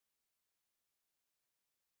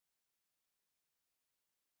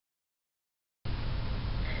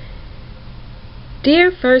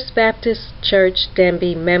Dear First Baptist Church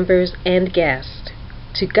Denbigh members and guests,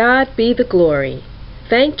 to God be the glory.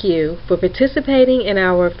 Thank you for participating in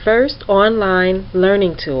our first online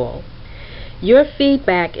learning tool. Your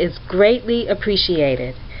feedback is greatly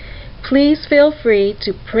appreciated. Please feel free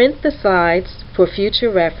to print the slides for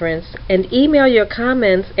future reference and email your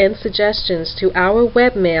comments and suggestions to our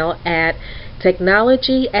webmail at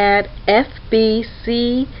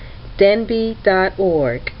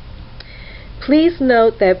technology@fbcdenbigh.org. Please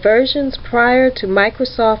note that versions prior to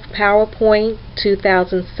Microsoft PowerPoint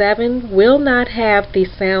 2007 will not have the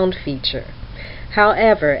sound feature.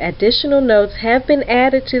 However, additional notes have been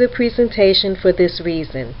added to the presentation for this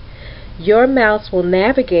reason. Your mouse will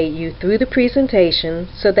navigate you through the presentation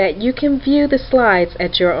so that you can view the slides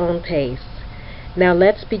at your own pace. Now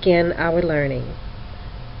let's begin our learning.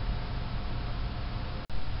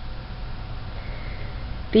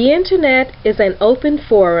 The Internet is an open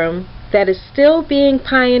forum that is still being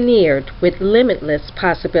pioneered with limitless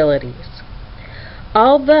possibilities.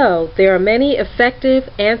 Although there are many effective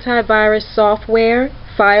antivirus software,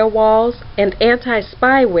 firewalls, and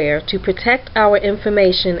anti-spyware to protect our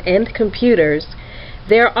information and computers,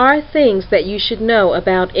 there are things that you should know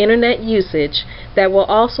about Internet usage that will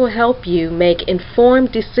also help you make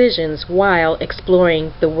informed decisions while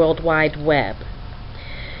exploring the World Wide Web.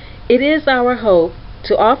 It is our hope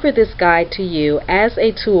to offer this guide to you as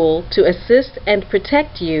a tool to assist and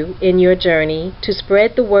protect you in your journey to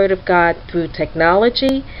spread the Word of God through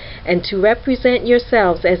technology and to represent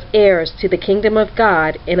yourselves as heirs to the kingdom of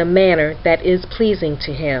God in a manner that is pleasing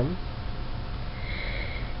to Him.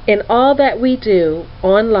 In all that we do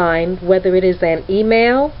online, whether it is an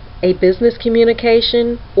email, a business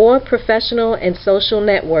communication, or professional and social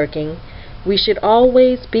networking, we should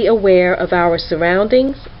always be aware of our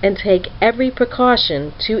surroundings and take every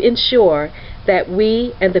precaution to ensure that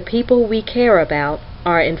we and the people we care about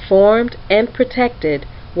are informed and protected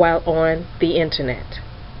while on the Internet.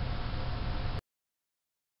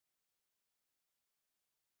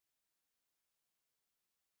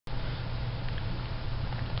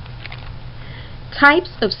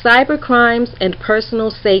 Types of cybercrimes and personal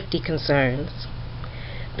safety concerns.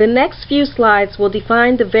 The next few slides will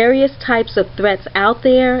define the various types of threats out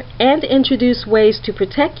there and introduce ways to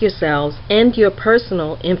protect yourselves and your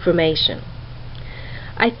personal information.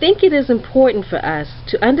 I think it is important for us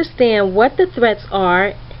to understand what the threats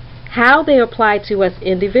are, how they apply to us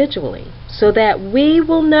individually, so that we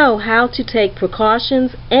will know how to take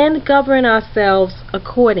precautions and govern ourselves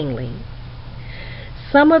accordingly.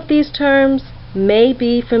 Some of these terms may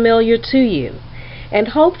be familiar to you, and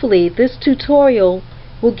hopefully this tutorial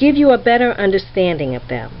will give you a better understanding of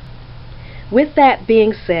them. With that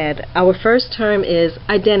being said, our first term is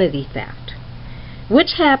identity theft,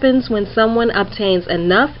 which happens when someone obtains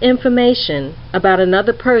enough information about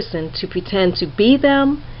another person to pretend to be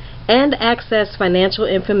them and access financial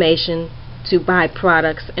information to buy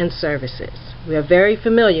products and services. We are very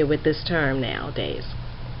familiar with this term nowadays.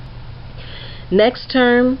 Next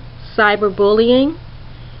term, cyberbullying,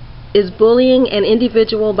 is bullying an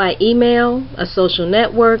individual by email, a social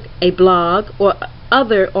network, a blog, or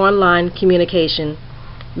other online communication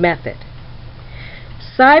method.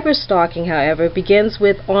 Cyberstalking, however, begins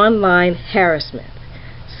with online harassment,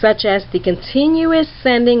 such as the continuous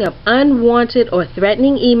sending of unwanted or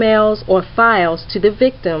threatening emails or files to the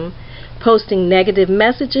victim, posting negative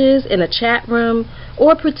messages in a chat room,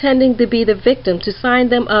 or pretending to be the victim to sign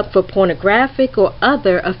them up for pornographic or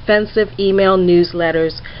other offensive email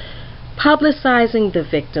newsletters, publicizing the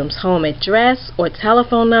victim's home address or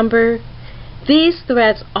telephone number. These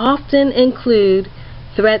threats often include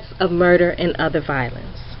threats of murder and other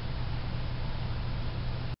violence.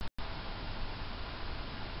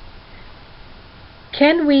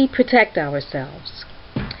 Can we protect ourselves?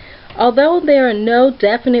 Although there are no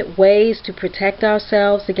definite ways to protect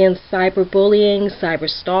ourselves against cyberbullying,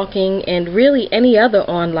 cyberstalking, and really any other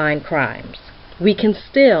online crimes, we can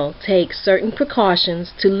still take certain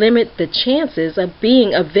precautions to limit the chances of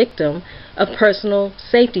being a victim of personal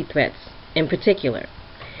safety threats in particular.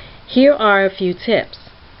 Here are a few tips.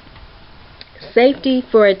 Safety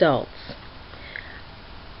for adults.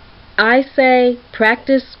 I say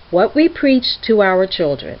practice what we preach to our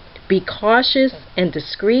children. Be cautious and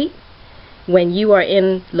discreet when you are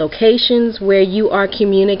in locations where you are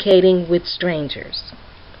communicating with strangers,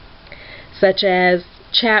 such as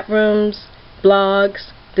chat rooms,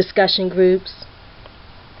 blogs, discussion groups.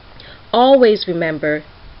 Always remember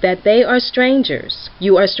that they are strangers.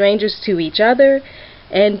 You are strangers to each other,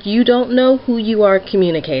 and you don't know who you are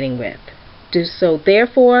communicating with.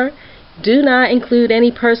 Therefore, do not include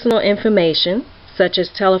any personal information, such as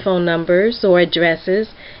telephone numbers or addresses,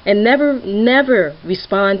 and never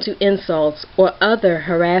respond to insults or other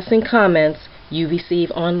harassing comments you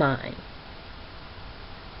receive online.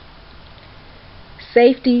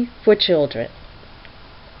 Safety for children.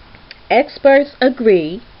 Experts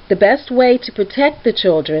agree the best way to protect the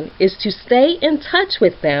children is to stay in touch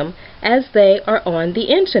with them as they are on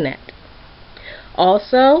the internet.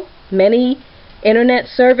 Also, many internet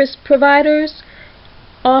service providers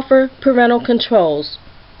offer parental controls,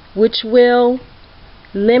 which will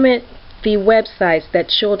limit the websites that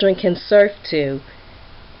children can surf to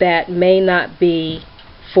that may not be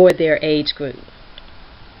for their age group.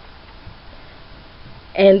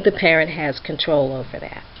 And the parent has control over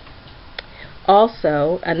that.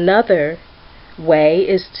 Also, another way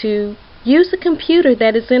is to use a computer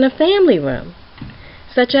that is in a family room,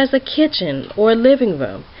 such as a kitchen or a living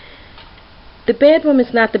room. The bedroom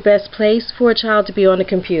is not the best place for a child to be on a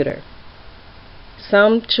computer.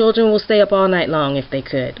 Some children will stay up all night long if they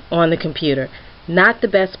could on the computer. Not the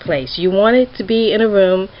best place. You want it to be in a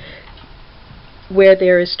room where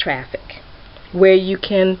there is traffic, where you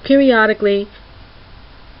can periodically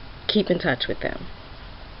keep in touch with them.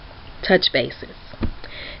 Touch bases.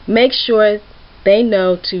 Make sure they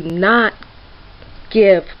know to not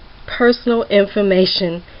give personal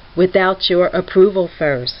information without your approval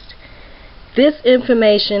first. This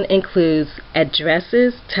information includes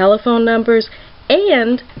addresses, telephone numbers,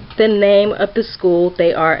 and the name of the school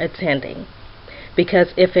they are attending.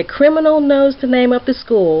 Because if a criminal knows the name of the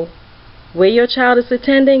school where your child is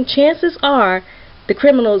attending, chances are the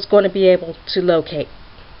criminal is going to be able to locate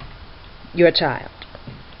your child.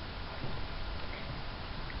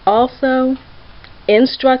 Also,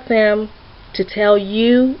 instruct them to tell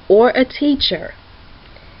you or a teacher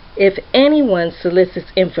if anyone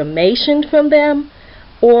solicits information from them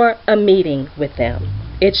or a meeting with them.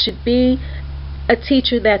 It should be a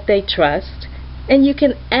teacher that they trust, and you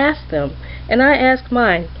can ask them. And I ask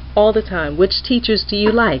mine all the time, which teachers do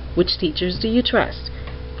you like? Which teachers do you trust?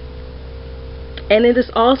 And it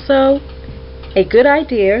is also a good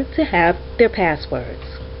idea to have their passwords.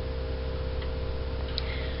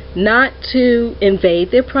 Not to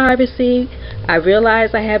invade their privacy. I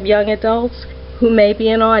realize I have young adults who may be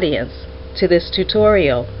an audience to this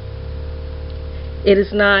tutorial. It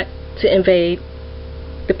is not to invade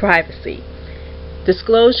the privacy.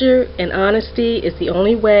 Disclosure and honesty is the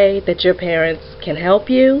only way that your parents can help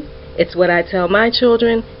you. It's what I tell my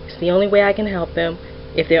children. It's the only way I can help them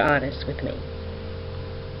if they're honest with me.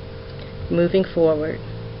 Moving forward.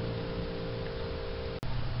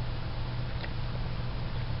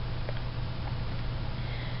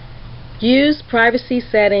 Use privacy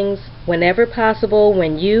settings whenever possible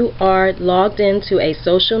when you are logged into a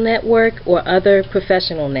social network or other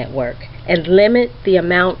professional network, and limit the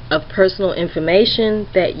amount of personal information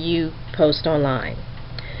that you post online.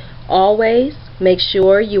 Always make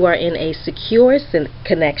sure you are in a secure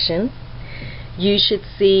connection. You should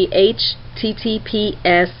see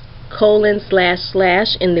https://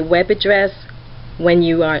 in the web address when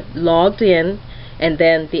you are logged in, and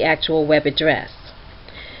then the actual web address.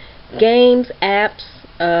 Games, apps,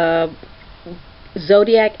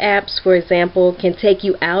 Zodiac apps, for example, can take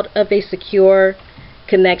you out of a secure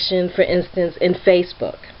connection, for instance, in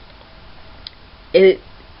Facebook. If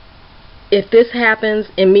this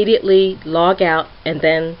happens, immediately log out and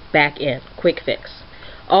then back in. Quick fix.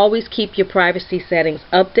 Always keep your privacy settings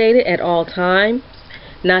updated at all times.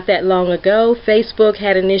 Not that long ago, Facebook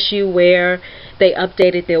had an issue where they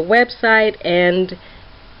updated their website, and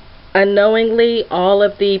unknowingly, all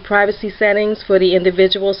of the privacy settings for the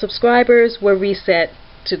individual subscribers were reset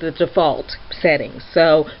to the default settings.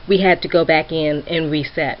 So we had to go back in and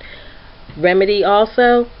reset. Remedy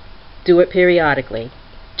also, do it periodically,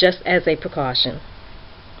 just as a precaution.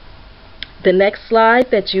 The next slide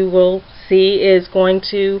that you will see is going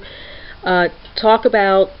to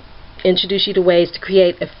introduce you to ways to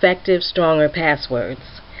create effective, stronger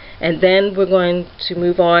passwords. And then we're going to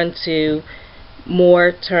move on to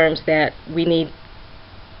more terms that we need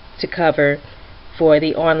to cover for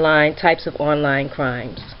the types of online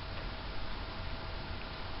crimes.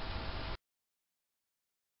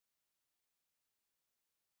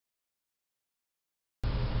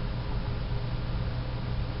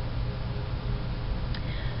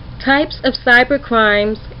 Types of cyber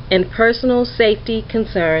crimes and personal safety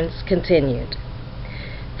concerns continued.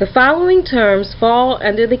 The following terms fall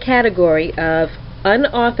under the category of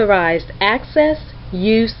unauthorized access,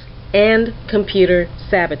 use, and computer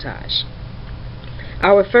sabotage.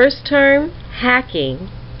 Our first term, hacking,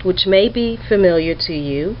 which may be familiar to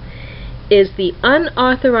you, is the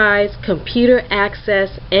unauthorized computer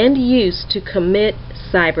access and use to commit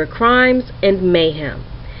cyber crimes and mayhem.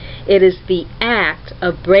 It is the act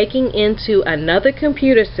of breaking into another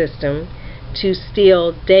computer system to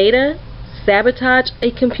steal data, sabotage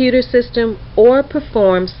a computer system, or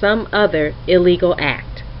perform some other illegal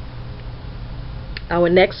act. Our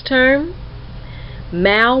next term,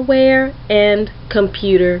 malware and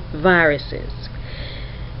computer viruses.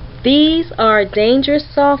 These are dangerous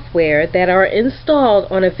software that are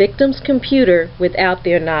installed on a victim's computer without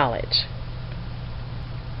their knowledge.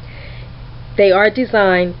 They are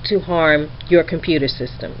designed to harm your computer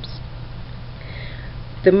systems.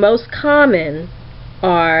 The most common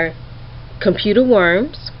are computer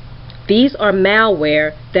worms. These are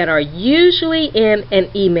malware that are usually in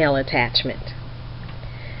an email attachment.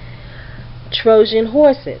 Trojan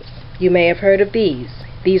horses. You may have heard of these.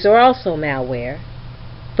 These are also malware.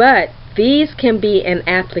 But these can be an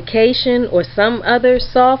application or some other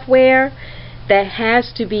software that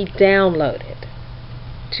has to be downloaded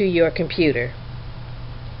to your computer.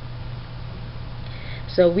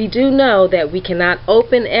 So we do know that we cannot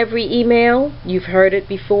open every email. You've heard it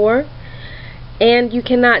before. And you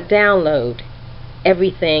cannot download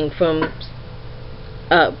everything from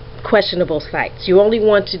questionable sites. You only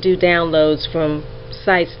want to do downloads from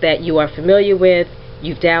sites that you are familiar with,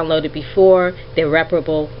 you've downloaded before, they're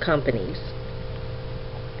reputable companies.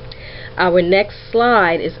 Our next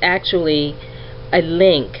slide is actually a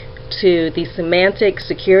link to the semantic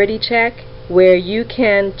security check, where you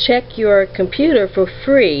can check your computer for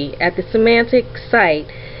free at the semantic site,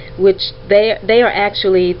 which they are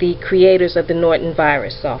actually the creators of the Norton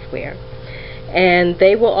virus software. And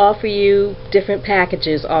they will offer you different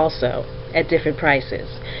packages also at different prices.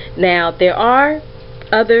 Now, there are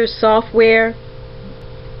other software,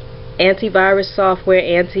 antivirus software,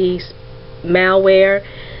 anti-malware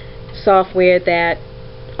software that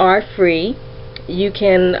are free. You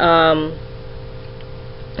can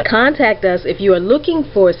contact us if you are looking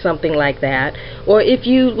for something like that, or if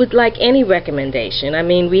you would like any recommendation. I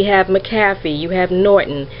mean, we have McAfee, you have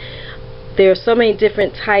Norton. There are so many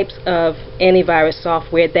different types of antivirus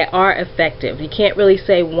software that are effective. You can't really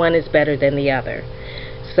say one is better than the other.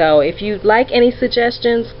 So if you'd like any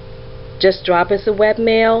suggestions, just drop us a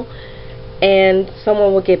webmail and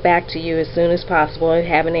someone will get back to you as soon as possible and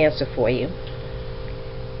have an answer for you.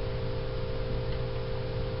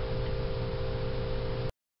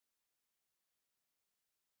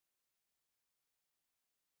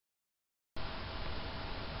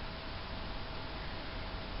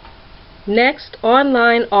 Next,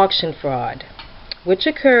 online auction fraud, which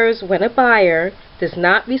occurs when a buyer does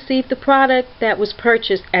not receive the product that was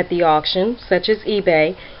purchased at the auction, such as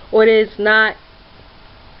eBay, or it is not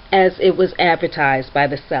as it was advertised by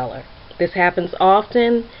the seller. This happens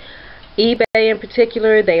often. eBay in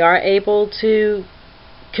particular, they are able to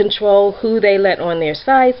control who they let on their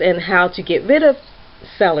sites and how to get rid of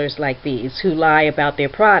sellers like these who lie about their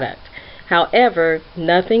product. However,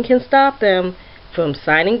 nothing can stop them from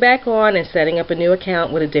signing back on and setting up a new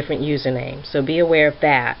account with a different username. So be aware of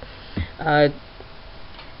that.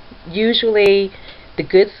 Usually the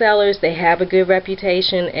good sellers, they have a good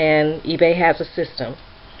reputation, and eBay has a system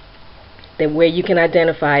that where you can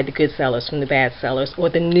identify the good sellers from the bad sellers or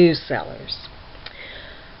the new sellers.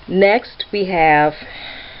 Next, we have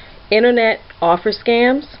internet offer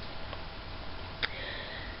scams.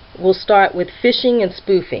 We'll start with phishing and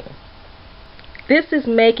spoofing. This is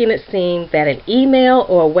making it seem that an email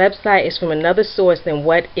or a website is from another source than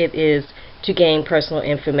what it is to gain personal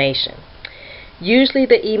information. Usually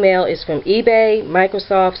the email is from eBay,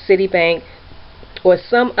 Microsoft, Citibank, or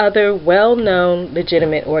some other well-known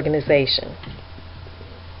legitimate organization.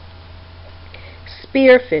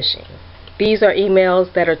 Spear phishing. These are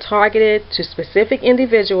emails that are targeted to specific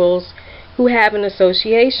individuals who have an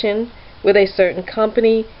association with a certain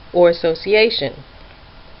company or association.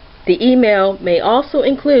 The email may also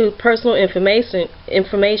include personal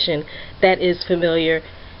information that is familiar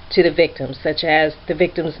to the victim, such as the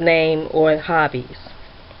victim's name or hobbies.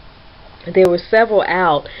 There were several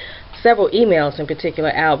emails in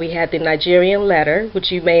particular out. We had the Nigerian letter,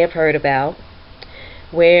 which you may have heard about,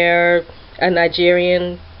 where a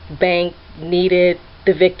Nigerian bank needed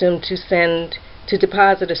the victim to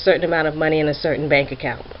deposit a certain amount of money in a certain bank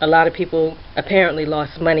account. A lot of people apparently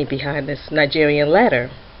lost money behind this Nigerian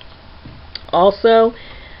letter. Also,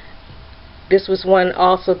 this was one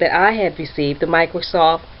also that I had received, the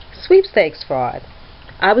Microsoft sweepstakes fraud.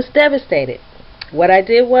 I was devastated. What I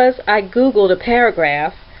did was I Googled a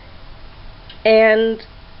paragraph and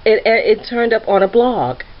it turned up on a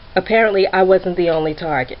blog. Apparently I wasn't the only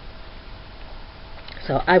target.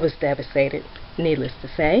 So I was devastated, needless to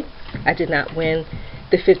say. I did not win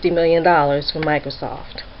the $50 million from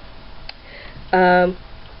Microsoft.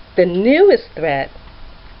 The newest threat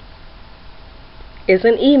is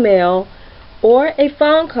an email or a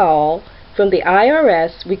phone call from the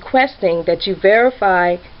IRS requesting that you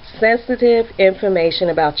verify sensitive information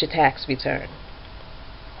about your tax return.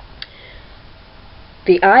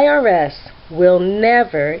 The IRS will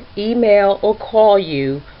never email or call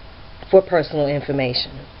you for personal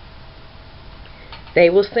information. They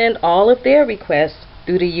will send all of their requests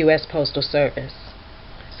through the U.S. Postal Service.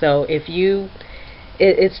 So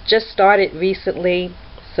it's just started recently,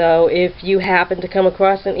 so if you happen to come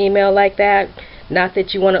across an email like that, not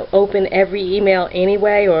that you want to open every email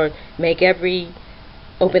anyway or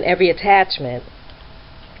open every attachment,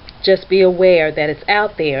 just be aware that it's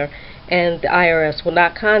out there, and the IRS will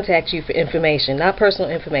not contact you for information, not personal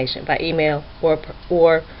information, by email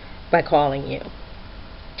or by calling you.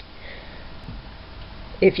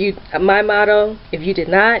 My motto, if you did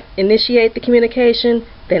not initiate the communication,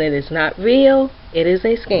 then it is not real, it is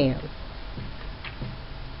a scam.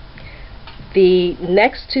 The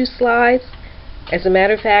next two slides, as a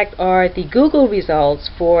matter of fact, are the Google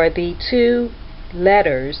results for the two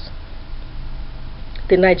letters,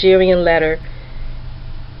 the Nigerian letter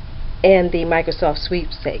and the Microsoft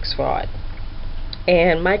sweepstakes fraud.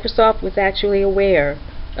 And Microsoft was actually aware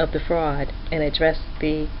of the fraud and addressed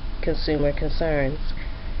the consumer concerns.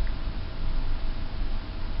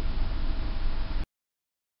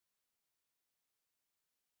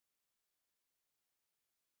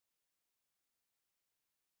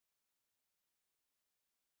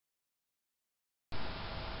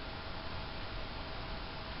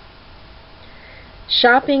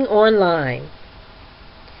 Shopping online.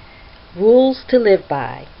 Rules to live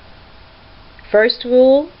by. First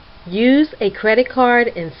rule, use a credit card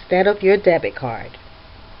instead of your debit card.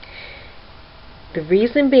 The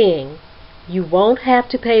reason being, you won't have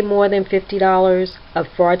to pay more than $50 of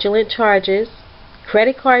fraudulent charges.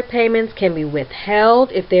 Credit card payments can be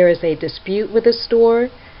withheld if there is a dispute with a store,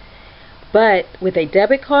 but with a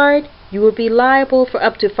debit card, you will be liable for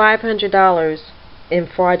up to $500 in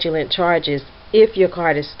fraudulent charges if your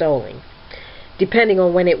card is stolen, depending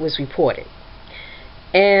on when it was reported.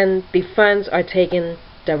 And the funds are taken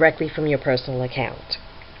directly from your personal account.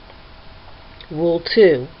 Rule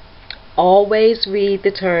 2. Always read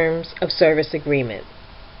the terms of service agreement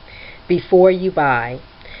before you buy,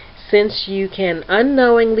 since you can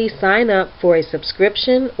unknowingly sign up for a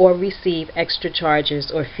subscription or receive extra charges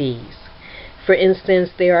or fees. For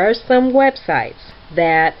instance, there are some websites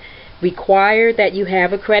that require that you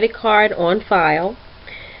have a credit card on file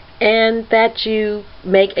and that you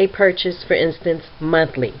make a purchase, for instance,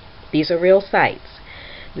 monthly. These are real sites.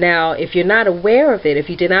 Now, if you're not aware of it, if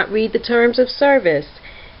you did not read the terms of service,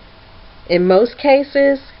 in most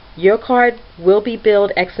cases, your card will be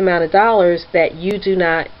billed X amount of dollars that you do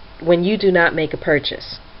not, when you do not make a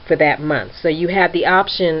purchase for that month. So you have the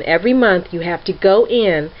option every month, you have to go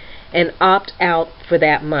in and opt out for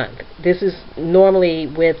that month. This is normally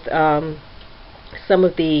with some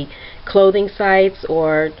of the clothing sites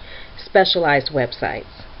or specialized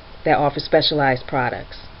websites that offer specialized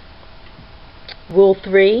products. Rule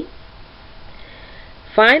 3.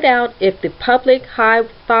 Find out if the public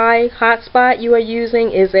Wi-Fi hotspot you are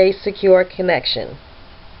using is a secure connection.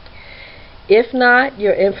 If not,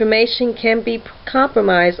 your information can be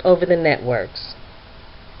compromised over the networks.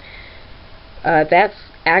 That's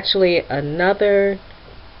actually another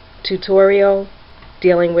tutorial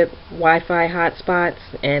dealing with Wi-Fi hotspots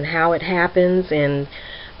and how it happens, and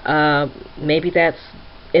maybe that's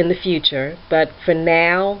in the future, but for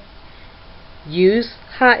now,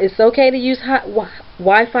 it's okay to use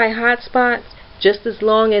Wi-Fi hotspots just as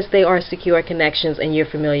long as they are secure connections and you're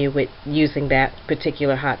familiar with using that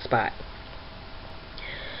particular hotspot.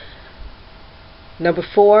 Number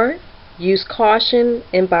 4, use caution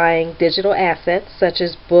in buying digital assets such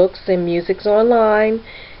as books and music online.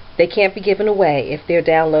 They can't be given away if they're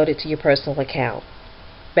downloaded to your personal account.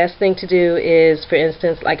 Best thing to do is, for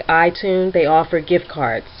instance, like iTunes, they offer gift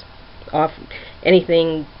cards.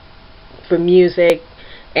 Anything for music,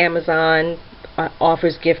 Amazon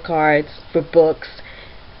offers gift cards for books.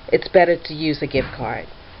 It's better to use a gift card.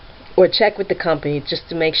 Or check with the company just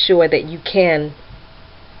to make sure that you can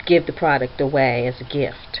give the product away as a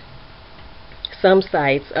gift. Some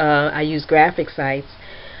sites, I use graphic sites,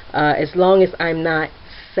 as long as I'm not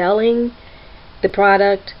selling the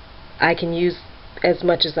product, I can use as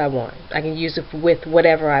much as I want. I can use it with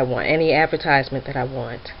whatever I want, any advertisement that I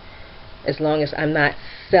want, as long as I'm not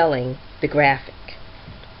selling the graphic.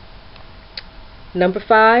 Number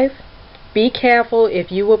 5, Be careful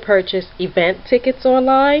if you will purchase event tickets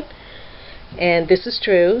online, and this is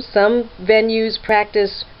true. Some venues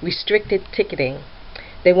practice restricted ticketing.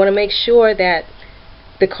 They want to make sure that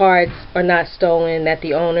the cards are not stolen, that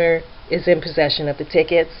the owner is in possession of the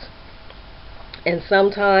tickets, and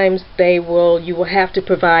sometimes you will have to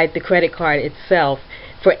provide the credit card itself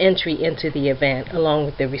for entry into the event along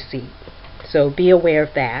with the receipt. So be aware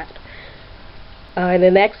of that. In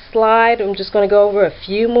the next slide, I'm just going to go over a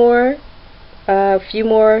few more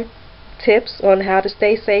tips on how to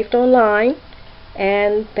stay safe online,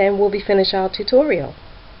 and then we'll be finished our tutorial.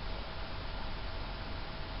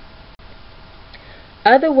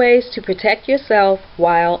 Other ways to protect yourself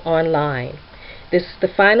while online. This is the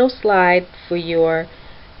final slide for your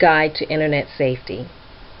guide to internet safety.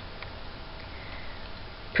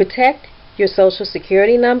 Protect your social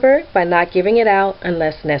security number by not giving it out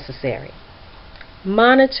unless necessary.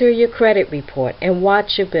 Monitor your credit report and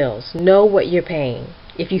watch your bills. Know what you're paying.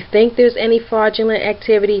 If you think there's any fraudulent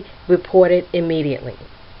activity, report it immediately.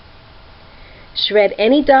 Shred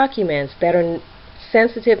any documents that are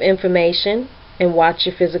sensitive information and watch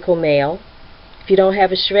your physical mail. If you don't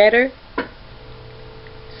have a shredder,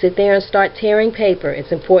 sit there and start tearing paper.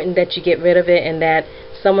 It's important that you get rid of it and that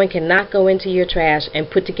someone cannot go into your trash and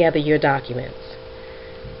put together your documents.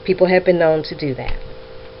 People have been known to do that.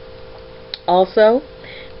 Also,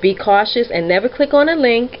 be cautious and never click on a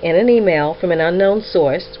link in an email from an unknown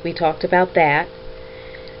source. We talked about that.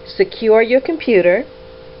 Secure your computer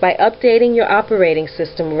by updating your operating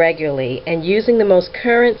system regularly and using the most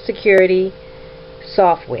current security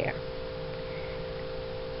software.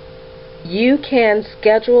 You can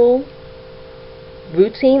schedule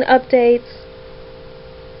routine updates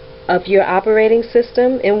of your operating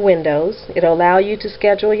system in Windows. It'll allow you to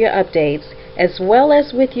schedule your updates as well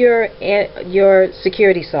as with your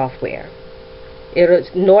security software.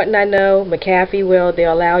 Norton, I know, McAfee will.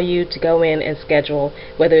 They'll allow you to go in and schedule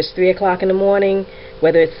whether it's 3 o'clock in the morning,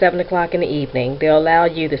 whether it's 7 o'clock in the evening. They'll allow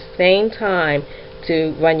you the same time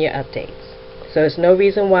to run your updates. So there's no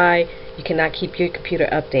reason why you cannot keep your computer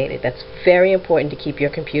updated. That's very important to keep your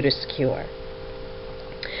computer secure.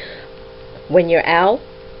 When you're out,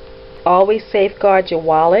 always safeguard your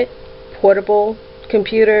wallet, portable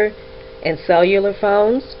computer, and cellular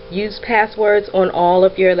phones. Use passwords on all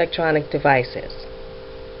of your electronic devices.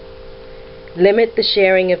 Limit the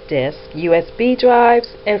sharing of disks, USB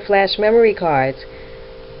drives, and flash memory cards.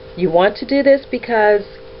 You want to do this because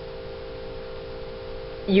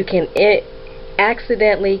you can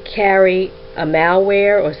accidentally carry a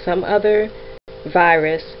malware or some other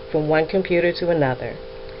virus from one computer to another.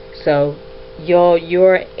 So your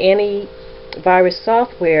antivirus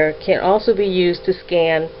software can also be used to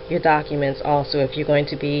scan your documents also if you're going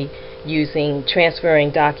to be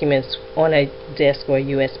transferring documents on a disk or a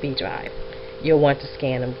USB drive. You'll want to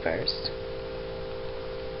scan them first.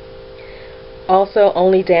 Also,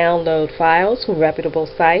 only download files from reputable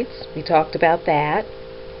sites. We talked about that.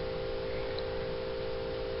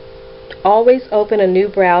 Always open a new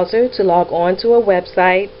browser to log on to a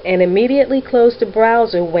website and immediately close the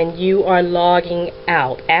browser when you are logging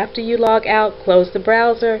out. After you log out, close the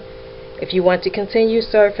browser. If you want to continue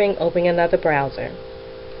surfing, open another browser.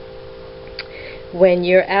 When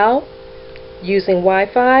you're out using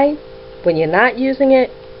Wi-Fi, when you're not using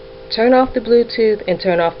it, turn off the Bluetooth and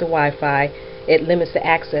turn off the Wi-Fi. It limits the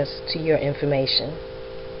access to your information.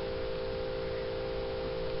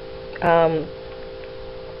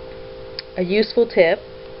 A useful tip: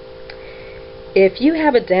 if you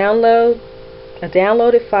have a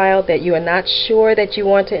downloaded file that you are not sure that you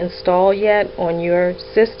want to install yet on your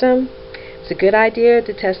system, it's a good idea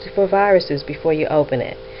to test it for viruses before you open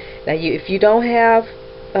it. Now, if you don't have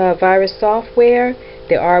virus software,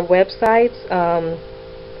 there are websites.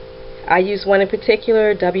 I use one in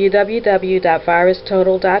particular,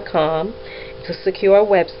 www.virustotal.com. It's a secure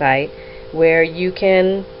website where you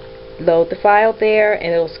can load the file there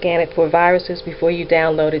and it'll scan it for viruses before you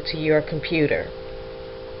download it to your computer.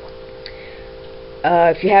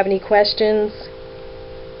 If you have any questions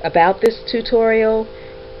about this tutorial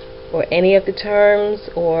or any of the terms,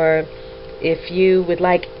 or if you would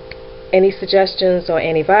like any suggestions or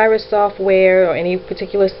antivirus software or any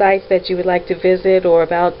particular sites that you would like to visit, or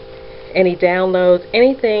about any downloads,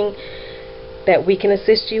 anything that we can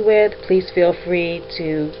assist you with, please feel free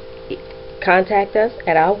to contact us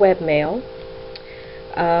at our webmail.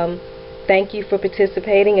 Thank you for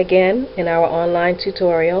participating again in our online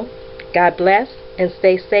tutorial. God bless and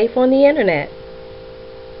stay safe on the internet.